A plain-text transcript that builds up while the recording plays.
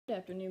Good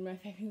afternoon, my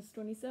fabulous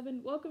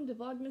 27. Welcome to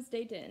Vlogmas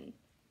Day 10.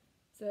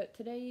 So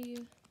today,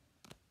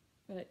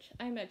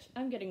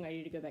 I'm getting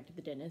ready to go back to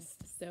the dentist,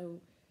 so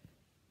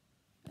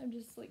I'm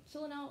just like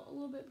chilling out a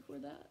little bit before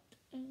that,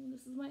 and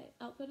this is my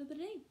outfit of the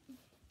day.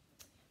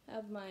 I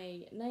have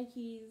my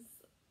Nikes,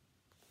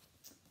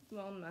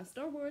 my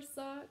Star Wars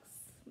socks,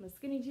 my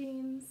skinny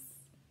jeans,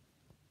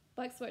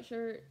 black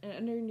sweatshirt, and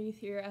underneath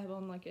here I have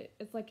on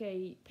it's like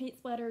a paint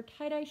splatter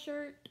tie-dye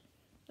shirt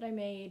that I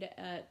made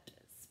at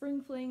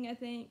Spring Fling, I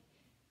think.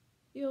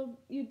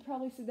 You'd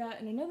probably see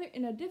that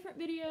in a different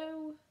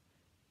video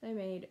that I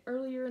made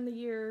earlier in the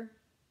year.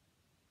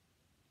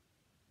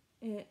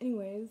 And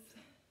anyways,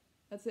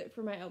 that's it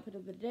for my outfit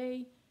of the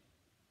day,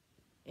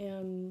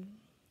 and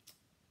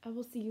I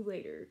will see you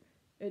later.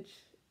 Which,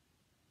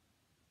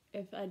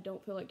 if I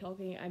don't feel like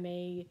talking, I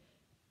may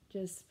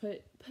just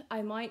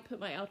I might put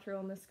my outro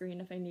on the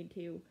screen if I need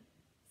to.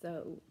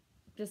 So,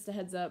 just a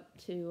heads up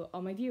to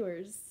all my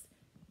viewers.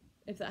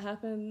 If that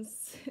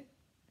happens,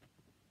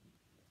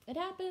 it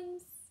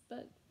happens,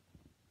 but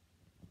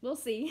we'll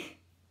see.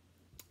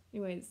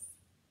 Anyways,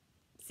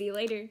 see you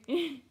later.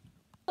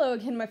 Hello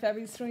again, my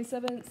fabulous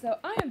 27. So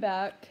I am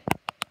back,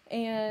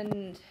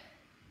 and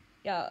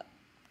yeah,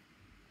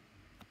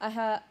 I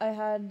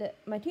had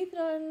my teeth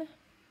done,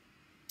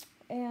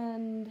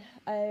 and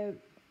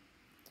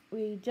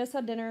we just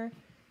had dinner.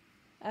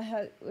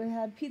 We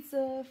had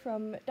pizza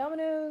from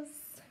Domino's.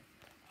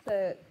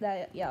 So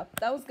that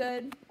was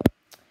good.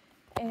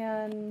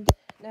 And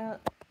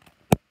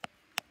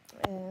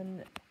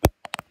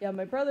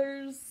my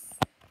brother's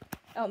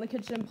out in the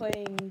kitchen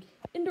playing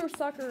indoor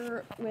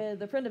soccer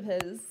with a friend of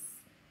his.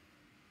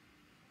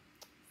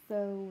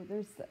 So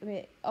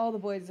all the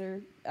boys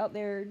are out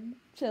there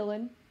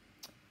chilling.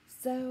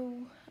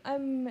 So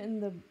I'm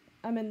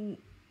in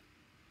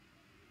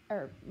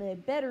my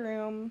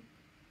bedroom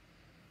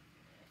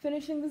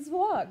finishing this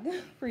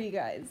vlog for you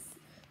guys.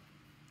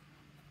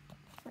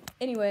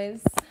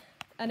 Anyways,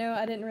 I know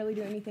I didn't really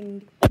do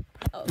anything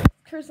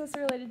Christmas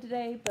related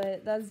today,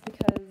 but that's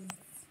because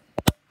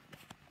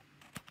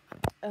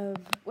of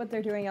what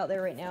they're doing out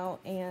there right now,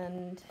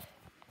 and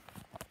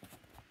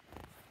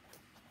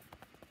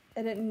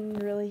I couldn't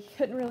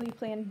really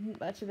plan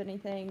much of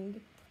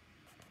anything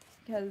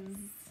because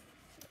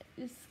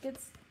it just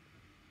gets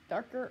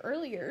darker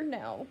earlier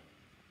now.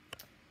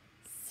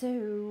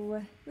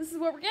 So this is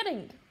what we're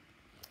getting.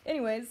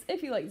 Anyways,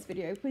 if you like this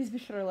video, please be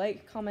sure to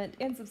like, comment,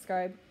 and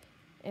subscribe.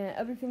 And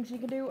other things you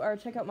can do are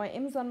check out my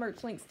Amazon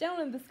merch links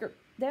down in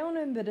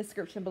the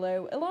description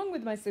below, along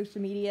with my social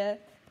media,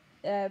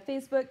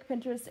 Facebook,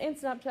 Pinterest, and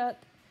Snapchat.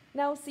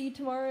 And I'll see you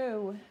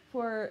tomorrow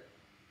for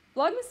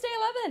Vlogmas Day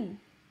 11.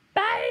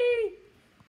 Bye!